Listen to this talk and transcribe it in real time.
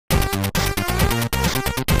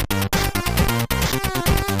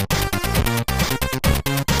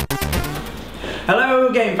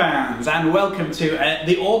fans, and welcome to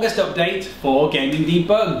the August update for Gaming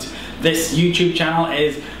Debugged. This YouTube channel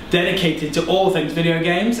is dedicated to all things video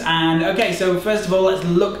games. And okay, so first of all, let's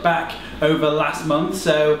look back over last month.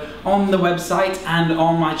 So on the website and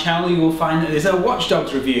on my channel, you will find that there's a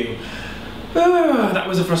Watchdogs review. That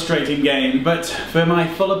was a frustrating game, but for my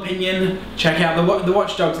full opinion, check out the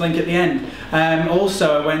Watchdogs link at the end.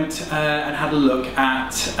 Also, I went and had a look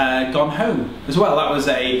at Gone Home as well. That was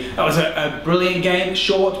a brilliant game,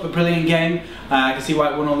 short but brilliant game. I can see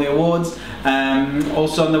why it won all the awards.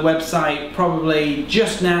 Also on the website, probably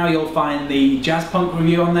just now, you'll find the Jazz Punk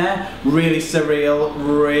review on there. Really surreal,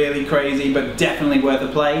 really crazy, but definitely worth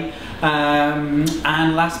a play.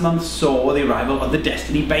 And last month saw the arrival of the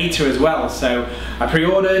Destiny beta as well. So I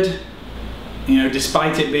pre-ordered, you know,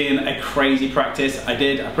 despite it being a crazy practice, I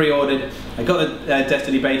pre-ordered, I got the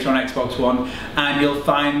Destiny beta on Xbox One, and you'll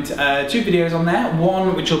find two videos on there.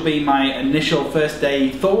 One which will be my initial first day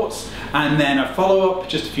thoughts, and then a follow-up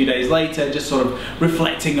just a few days later, just sort of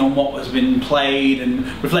reflecting on what has been played and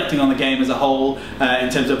reflecting on the game as a whole, in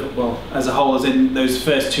terms of, well, as a whole as in those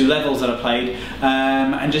first two levels that I played,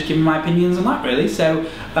 and just giving my opinions on that really. So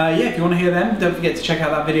yeah, if you want to hear them, don't forget to check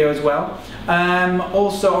out that video as well.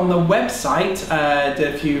 Also on the website,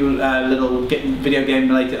 did a few little video game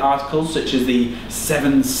related articles, such as the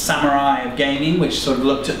 7 Samurai of Gaming, which sort of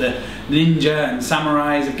looked at the ninja and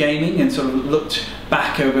samurais of gaming and sort of looked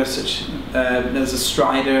back over such as a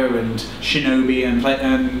Strider and Shinobi and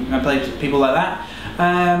played people like that.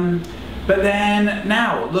 But then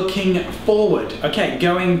now looking forward, okay,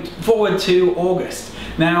 going forward to August.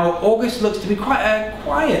 Now August looks to be quite a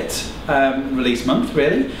quiet release month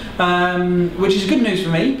really, which is good news for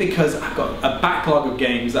me because I've got a backlog of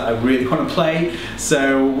games that I really want to play.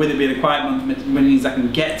 So with it being a quiet month, it means I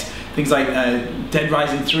can get things like Dead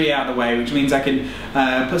Rising 3 out of the way, which means I can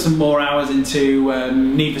put some more hours into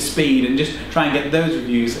Need for Speed and just try and get those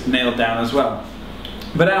reviews nailed down as well.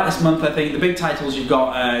 But out this month, I think the big titles, you've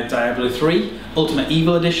got Diablo 3 Ultimate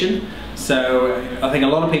Evil Edition. So I think a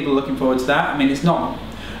lot of people are looking forward to that. I mean, it's not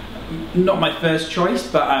my first choice,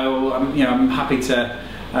 but I'm happy to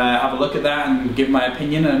have a look at that and give my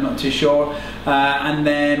opinion. I'm not too sure. And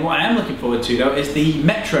then what I am looking forward to though is the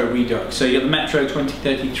Metro Redux. So you got the Metro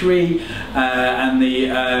 2033 and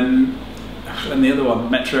the other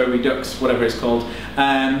one, Metro Redux, whatever it's called.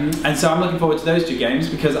 And so I'm looking forward to those two games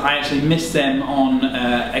because I actually missed them on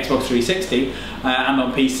Xbox 360 and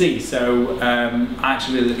on PC. So I'm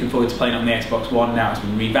actually really looking forward to playing on the Xbox One now. It's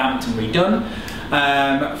been revamped and redone.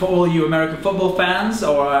 For all you American football fans,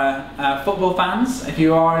 or football fans, if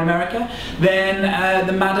you are in America, then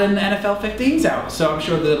the Madden NFL 15's out. So I'm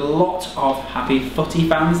sure there's a lot of happy footy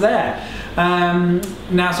fans there.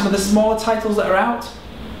 Now some of the smaller titles that are out,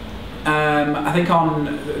 I think on,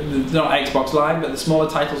 not Xbox Live, but the smaller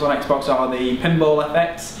titles on Xbox are the Pinball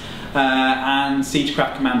FX and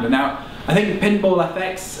Seigecraft Comander. Now, I think Pinball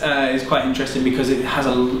FX is quite interesting because it has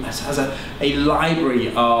a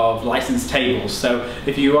library of licensed tables. So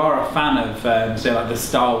if you are a fan of, say, like the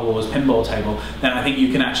Star Wars pinball table, then I think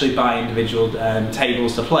you can actually buy individual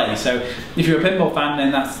tables to play. So if you're a pinball fan,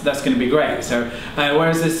 then that's going to be great. So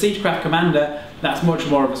whereas the Seigecraft Comander, that's much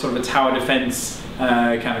more of a sort of a tower defense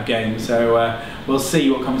kind of game. So we'll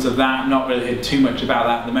see what comes of that. Not really heard too much about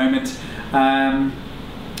that at the moment.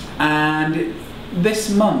 And this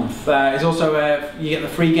month is also you get the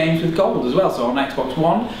free games with gold as well. So on Xbox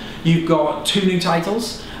One, you've got 2 new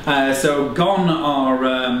titles. So Gone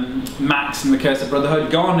are Max and the Curse of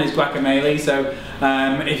Brotherhood. Gone is Guacamelee. So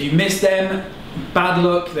if you missed them, bad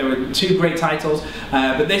luck. There were 2 great titles.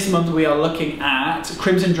 But this month we are looking at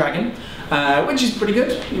Crimson Dragon, which is pretty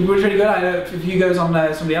good. It was pretty good. I had a few goes on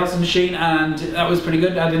somebody else's machine, and that was pretty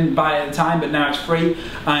good. I didn't buy it at the time, but now it's free.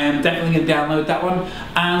 I am definitely going to download that one.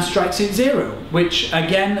 And Strikesuit Zero, which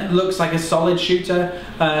again looks like a solid shooter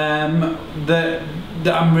that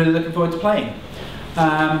I'm really looking forward to playing.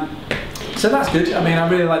 So that's good. I mean, I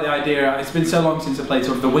really like the idea. It's been so long since I played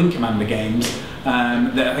sort of the Wing Commander games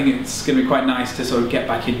that I think it's going to be quite nice to sort of get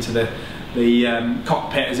back into the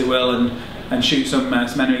cockpit, as it will, and shoot some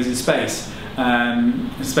enemies in space,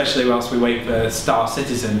 especially whilst we wait for Star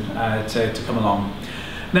Citizen to come along.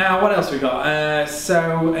 Now, what else we got?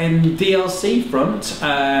 So in DLC front,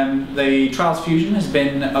 the Trials Fusion has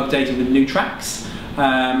been updated with new tracks.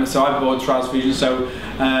 So I bought Trials Fusion, so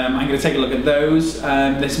I'm going to take a look at those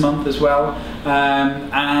this month as well.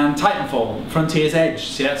 And Titanfall, Frontier's Edge.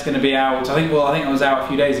 See, that's going to be out. I think it was out a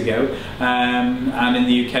few days ago, and in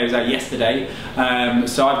the UK it was out yesterday.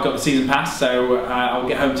 So I've got the season pass, so I'll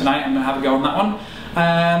get home tonight and have a go on that one.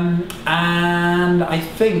 And I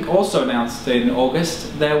think also announced in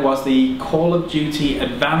August there was the Call of Duty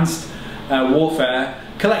Advanced Warfare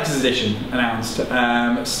Collector's Edition announced.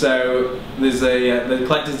 So there's the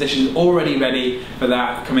Collector's Edition is already ready for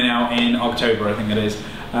that, coming out in October, I think it is.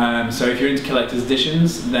 So if you're into Collector's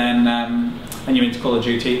Editions, then and you're into Call of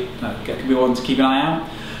Duty, that could be one to keep an eye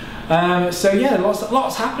out. So yeah,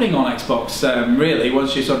 lots happening on Xbox, really,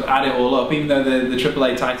 once you sort of add it all up, even though the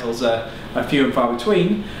AAA titles are few and far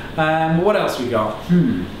between. What else we got?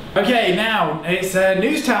 Okay, now it's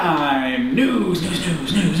news time! News!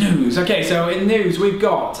 Okay, so in news we've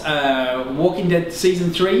got Walking Dead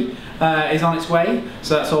Season 3 is on its way,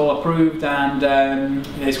 so that's all approved and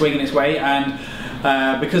it's winging its way, and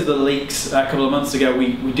because of the leaks a couple of months ago,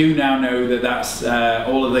 we do now know that that's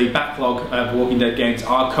all of the backlog of Walking Dead games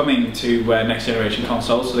are coming to next generation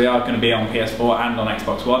consoles, so they are going to be on PS4 and on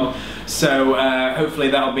Xbox One. So hopefully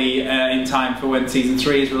that'll be in time for when Season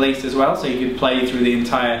 3 is released as well, so you can play through the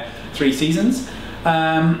entire 3 seasons.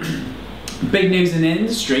 Big news in the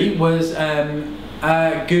industry was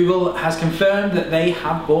Google has confirmed that they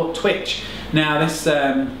have bought Twitch. Now this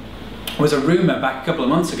was a rumour back a couple of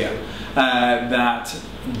months ago that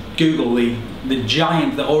Google, the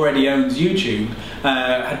giant that already owns YouTube,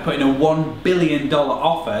 had put in a $1 billion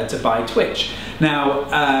offer to buy Twitch. Now,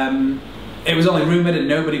 it was only rumoured and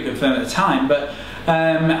nobody confirmed at the time, but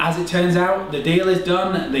as it turns out, the deal is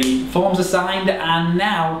done, the forms are signed, and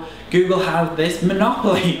now Google has this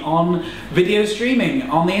monopoly on video streaming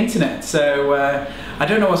on the internet. So I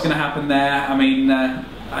don't know what's going to happen there. I mean,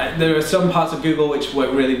 there are some parts of Google which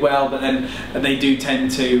work really well, but then they do tend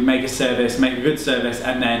to make a good service,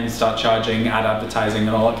 and then start charging ad advertising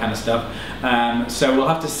and all that kind of stuff. So we'll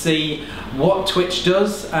have to see what Twitch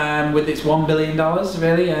does with its $1 billion,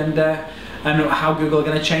 really, and how Google are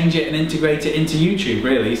going to change it and integrate it into YouTube,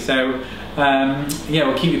 really. So yeah,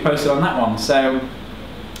 we'll keep you posted on that one. So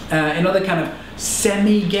in other kind of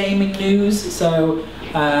semi-gaming news, so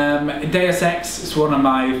Deus Ex is one of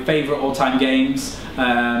my favourite all-time games.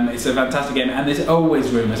 It's a fantastic game, and there's always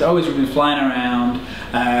rumours flying around.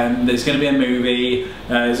 There's going to be a movie,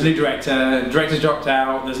 there's a new director's dropped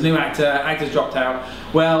out, there's a new actor's dropped out.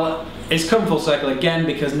 Well, it's come full circle again,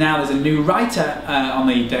 because now there's a new writer on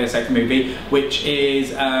the Deus Ex movie, which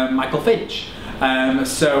is Michael Finch.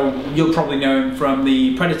 So you'll probably know him from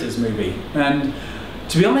the Predators movie, and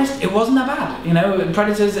to be honest, it wasn't that bad. You know,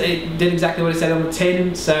 Predators, it did exactly what it said on the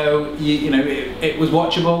tin, so you know, it was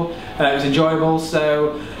watchable, it was enjoyable.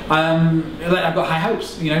 So I've got high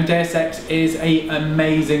hopes. You know, Deus Ex is an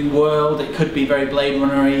amazing world. It could be very Blade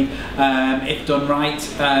Runner-y if done right.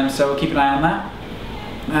 So we'll keep an eye on that.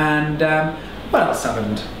 And what else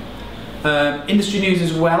happened? Industry news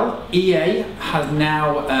as well. EA has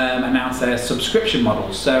now announced their subscription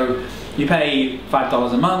model. So you pay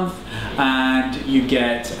 $5 a month, and you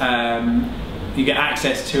get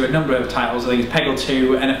access to a number of titles. I think it's Peggle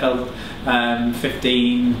 2, NFL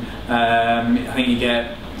 15. I think you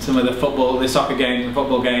get some of the soccer games and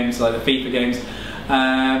football games, like the FIFA games.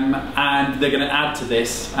 And they're going to add to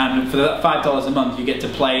this, and for that $5 a month you get to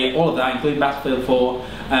play all of that, including Battlefield 4,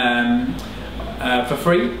 for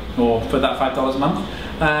free, or for that $5 a month.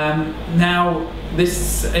 Now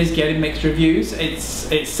this is getting mixed reviews. It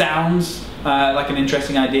sounds like an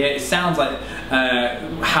interesting idea. It sounds like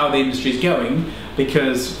how the industry is going,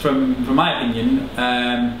 because from my opinion,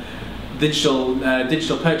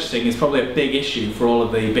 digital purchasing is probably a big issue for all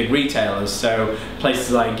of the big retailers. So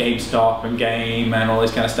places like GameStop and Game and all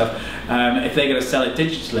this kind of stuff, if they're going to sell it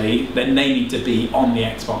digitally, then they need to be on the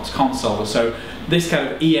Xbox console. So this kind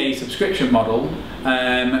of EA subscription model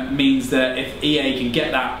means that if EA can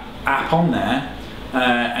get that app on there,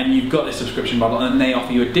 and you've got this subscription model, and they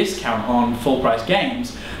offer you a discount on full price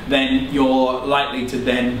games, then you're likely to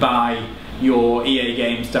then buy your EA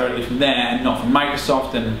games directly from there, and not from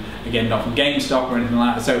Microsoft, and again not from GameStop or anything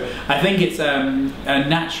like that. So I think it's a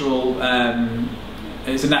natural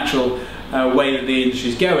way that the industry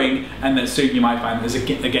is going, and that soon you might find there's a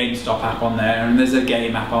GameStop app on there, and there's a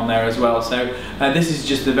game app on there as well. So this is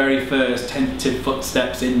just the very first tentative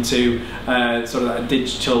footsteps into sort of that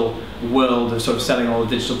digital world of sort of selling all the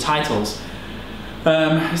digital titles.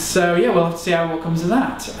 So yeah, we'll have to see what comes of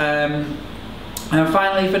that. And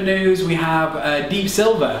finally, for news, we have Deep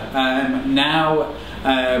Silver now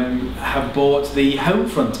have bought the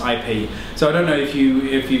Homefront IP. So I don't know if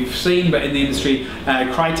you've seen, but in the industry,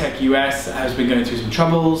 Crytek US has been going through some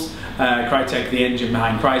troubles. Crytek, the engine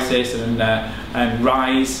behind Crysis and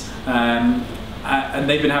Rise, and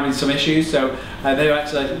they've been having some issues. So they've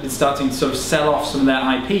actually been starting to sort of sell off some of their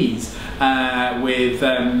IPs with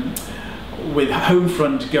with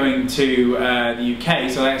Homefront going to the UK,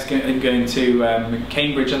 so that's going to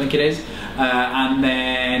Cambridge, I think it is, and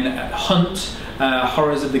then Hunt,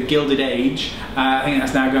 Horrors of the Gilded Age, I think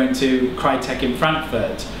that's now going to Crytek in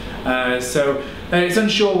Frankfurt. So it's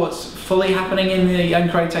unsure what's fully happening in the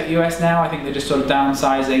Crytek US now. I think they're just sort of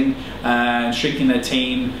downsizing, shrinking their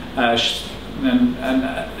team, and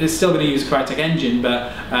it's still going to use Crytek engine,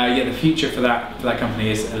 but yeah, the future for that company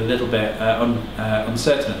is a little bit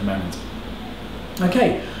uncertain at the moment.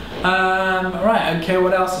 Okay, right. Okay,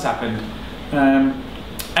 what else has happened?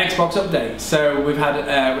 Xbox update. So we've had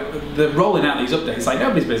the rolling out these updates like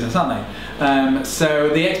nobody's business, aren't they? So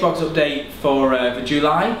the Xbox update for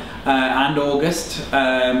July and August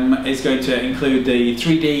is going to include the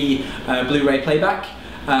 3D Blue Ray Playback,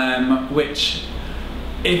 which,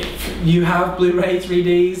 if you have Blu-ray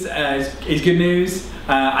 3Ds, is good news.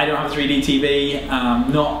 I don't have a 3D TV.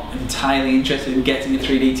 I'm not entirely interested in getting a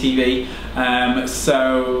 3D TV.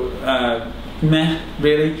 Meh,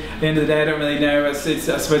 really. At the end of the day, I don't really know. I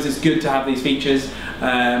suppose it's good to have these features,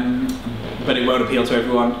 but it won't appeal to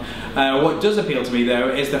everyone. What does appeal to me though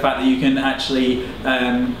is the fact that you can actually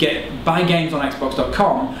buy games on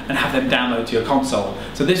Xbox.com and have them download to your console.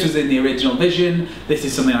 So this was in the original vision. This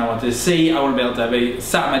is something I wanted to see. I want to be able to be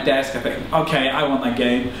sat at my desk. I think, okay, I want that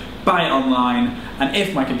game. Buy it online, and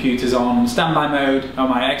if my computer's on standby mode, or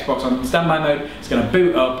my Xbox on standby mode, it's going to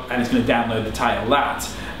boot up and it's going to download the title. That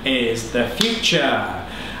is the future.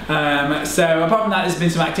 So apart from that, there's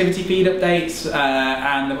been some activity feed updates,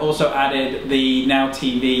 and they've also added the Now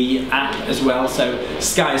TV app as well. So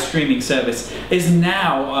Sky's streaming service is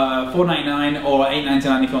now $4.99 or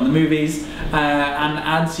 $8.99 if you want the movies, and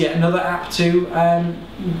adds yet another app to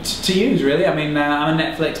use, really. I mean, I'm a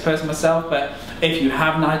Netflix person myself, but if you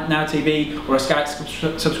have Now TV or a Sky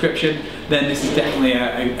subscription, then this is definitely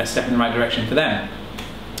a step in the right direction for them.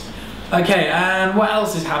 Okay, and what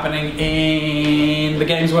else is happening in the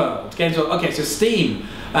games world? Okay, so Steam.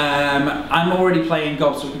 I'm already playing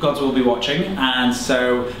Gods Will Be Watching, and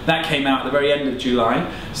so that came out at the very end of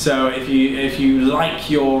July. So if you like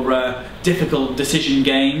your difficult decision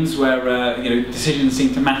games where decisions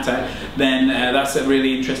seem to matter, then that's a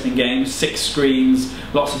really interesting game. 6 screens,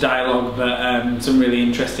 lots of dialogue, but some really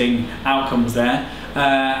interesting outcomes there.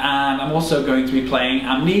 And I'm also going to be playing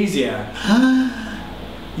Amnesia.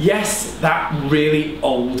 Yes, that really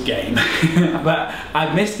old game, but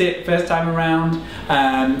I missed it first time around.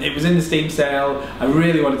 It was in the Steam sale. I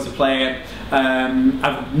really wanted to play it.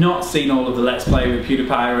 I've not seen all of the Let's Play with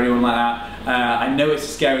PewDiePie or anyone like that. I know it's a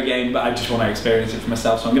scary game, but I just want to experience it for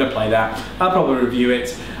myself, so I'm going to play that. I'll probably review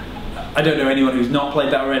it. I don't know anyone who's not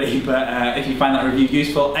played that already, but if you find that review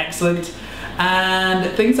useful, excellent. And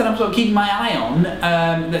things that I'm sort of keeping my eye on,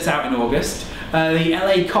 that's out in August. The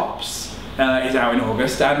LA Cops is out in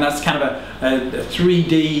August, and that's kind of a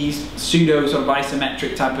 3D pseudo sort of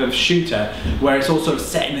isometric type of shooter where it's all sort of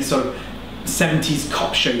set in this sort of 70s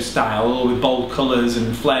cop show style, all with bold colours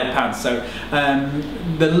and flared pants. So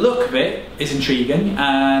the look of it is intriguing,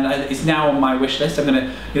 and it's now on my wish list. I'm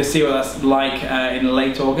going to see what that's like in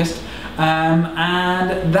late August,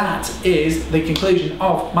 and that is the conclusion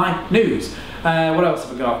of my news. What else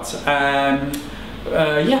have I got?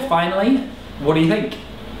 Yeah, finally, what do you think?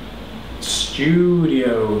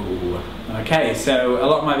 Studio. Okay, so a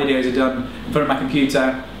lot of my videos are done in front of my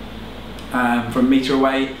computer from a metre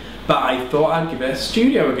away, but I thought I'd give it a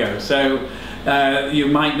studio a go. So you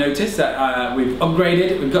might notice that we've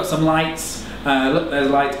upgraded. We've got some lights. Look, there's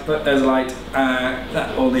a light. Look, there's a light.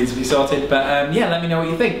 That all needs to be sorted. But yeah, let me know what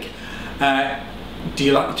you think. Do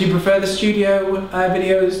you prefer the studio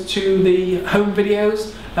videos to the home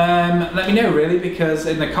videos? Let me know, really, because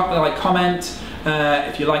in the comment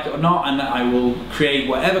if you like it or not, and I will create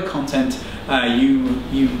whatever content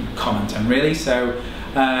you comment on, really. So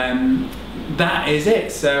that is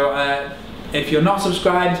it. So if you're not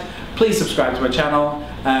subscribed, please subscribe to my channel.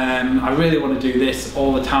 I really want to do this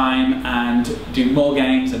all the time and do more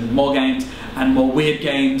games and more games and more weird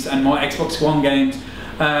games and more Xbox One games.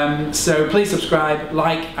 So please subscribe,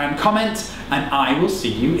 like and comment, and I will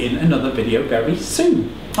see you in another video very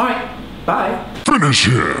soon. Alright, bye. Finish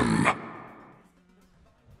him!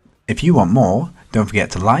 If you want more, don't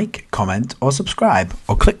forget to like, comment or subscribe,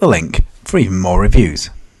 or click the link for even more reviews.